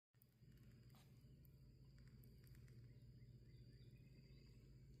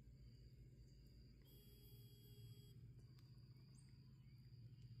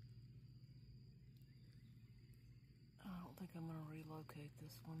think I'm gonna relocate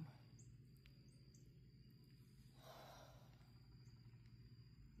this one.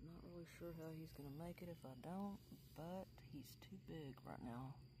 Not really sure how he's gonna make it if I don't, but he's too big right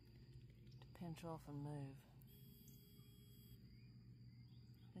now to pinch off and move.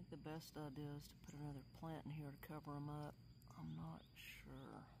 I think the best idea is to put another plant in here to cover him up. I'm not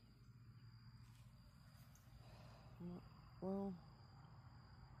sure. Well,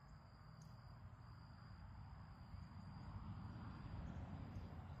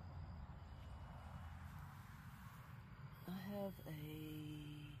 I have a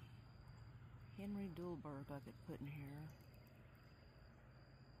Henry Dulberg I could put in here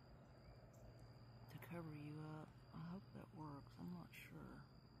to cover you up. I hope that works. I'm not sure.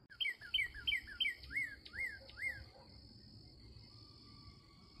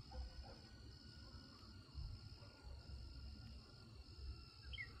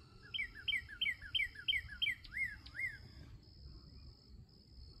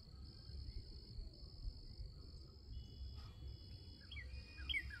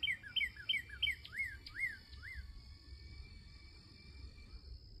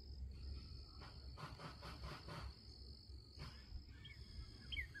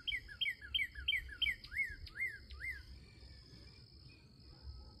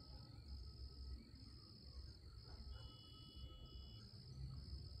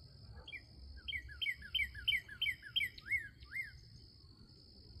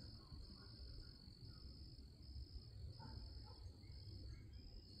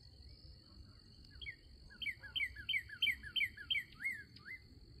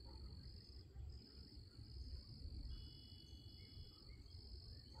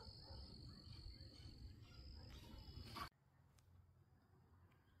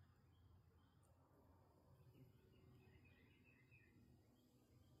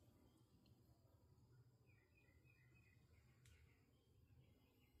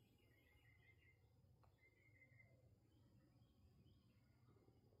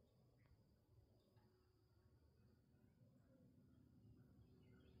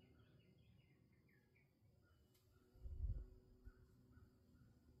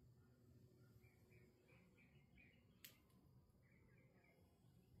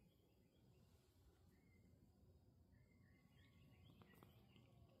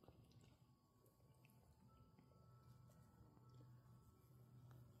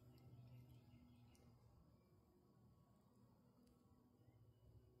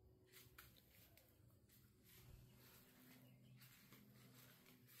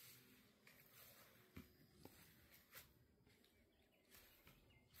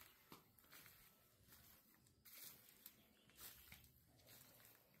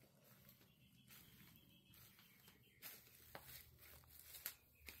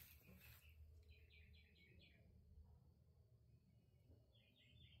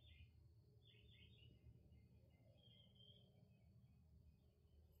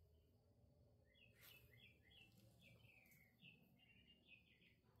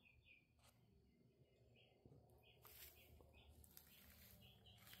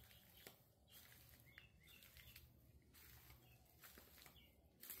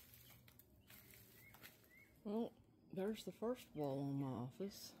 Well, there's the first wall on my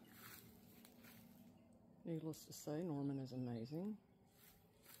office. Needless to say, Norman is amazing.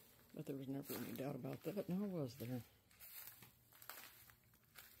 But there was never any doubt about that, nor was there.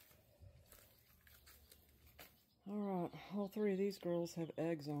 Alright, all three of these girls have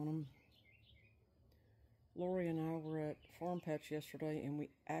eggs on them. Lori and I were at Farm Patch yesterday, and we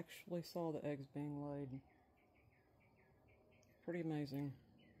actually saw the eggs being laid. Pretty amazing.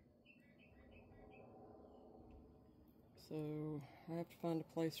 So, I have to find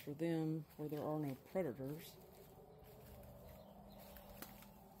a place for them where there are no predators.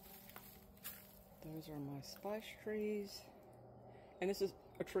 Those are my spice trees. And this is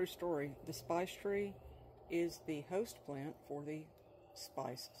a true story. The spice tree is the host plant for the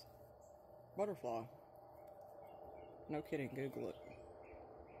spice butterfly. No kidding, Google it.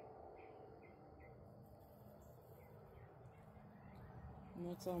 And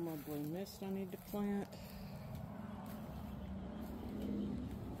that's all my blue mist I need to plant.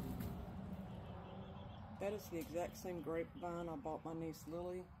 That is the exact same grapevine I bought my niece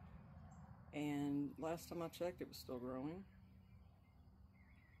Lily, and last time I checked it was still growing.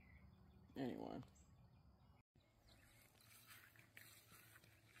 Anyway.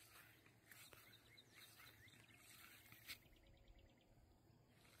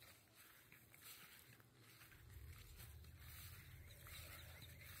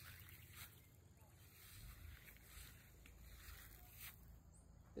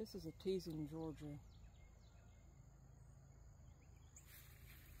 This is a Teasing Georgia.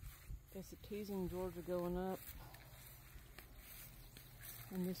 It's the teasing Georgia going up,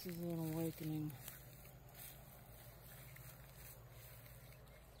 and this is an awakening.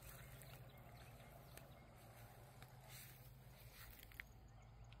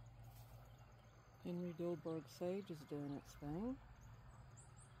 Henry Dilberg sage is doing its thing.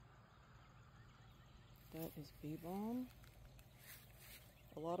 That is bee balm.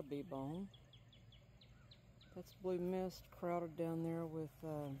 A lot of bee balm. That's blue mist crowded down there with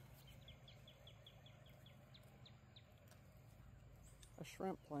a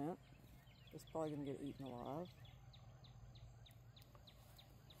shrimp plant. It's probably going to get eaten alive.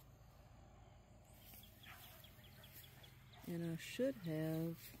 And I should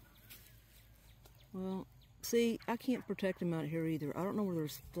have, well, see, I can't protect them out here either. I don't know where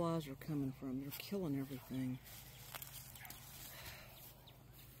those flies are coming from. They're killing everything.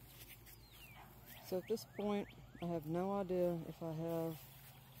 So at this point, I have no idea if I have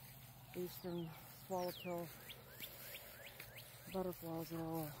eastern swallowtail butterflies at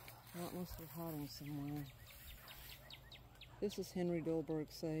all. Well, unless they're hiding somewhere. This is Henry Dilberg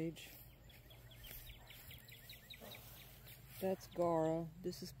sage. That's Gara.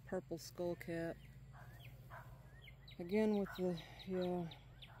 This is purple skullcap. Again with the, yeah,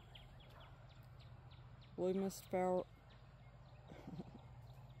 blue mist flower.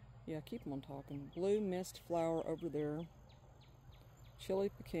 Yeah, keep on talking. Blue mist flower over there. Chili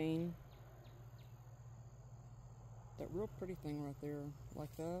pecan. That real pretty thing right there,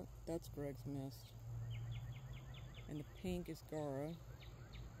 like that, that's Greg's mist. And the pink is Gara.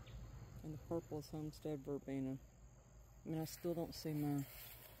 And the purple is Homestead verbena. I mean, I still don't see my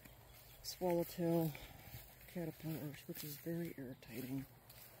swallowtail caterpillars, which is very irritating.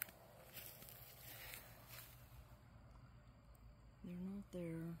 They're not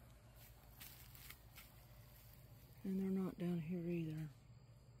there. And they're not down here either.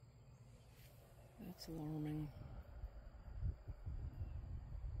 That's alarming.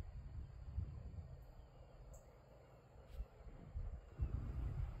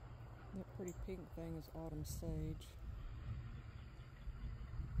 That pretty pink thing is autumn sage.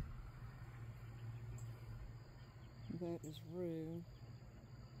 That is rue,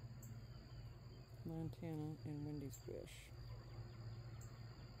 lantana, and Wendy's bush.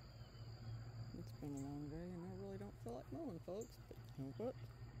 It's been a long day, and I really don't feel like mowing, folks, but you know what?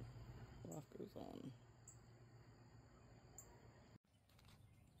 Life goes on.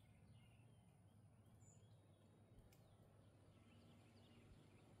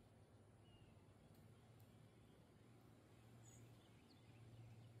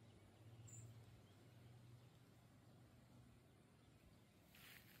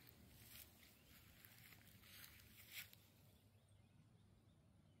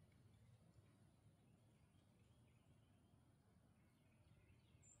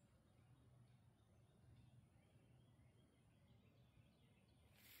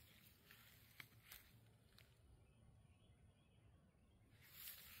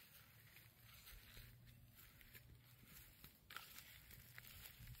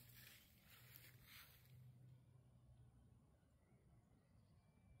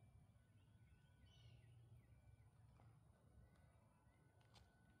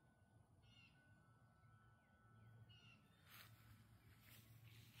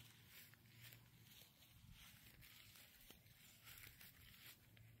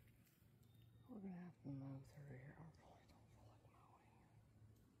 We're going to have to mow through here. I really don't feel like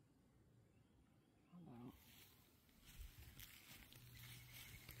mowing. I don't.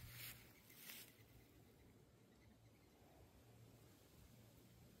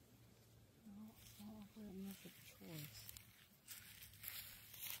 No, it's not like we have much of a choice.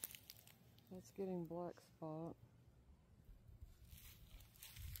 That's getting black spot.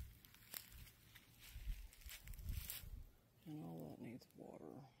 And all that needs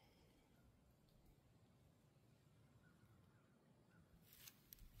water.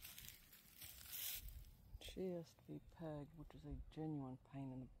 She has to be pegged, which is a genuine pain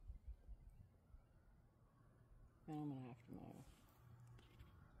in the... And I'm going to have to mow.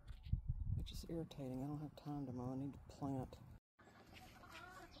 It's just irritating. I don't have time to mow. I need to plant.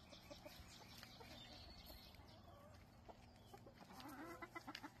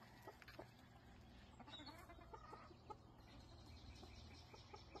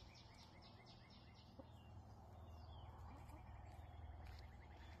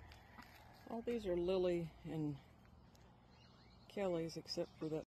 All these are Lily and Kelly's except for that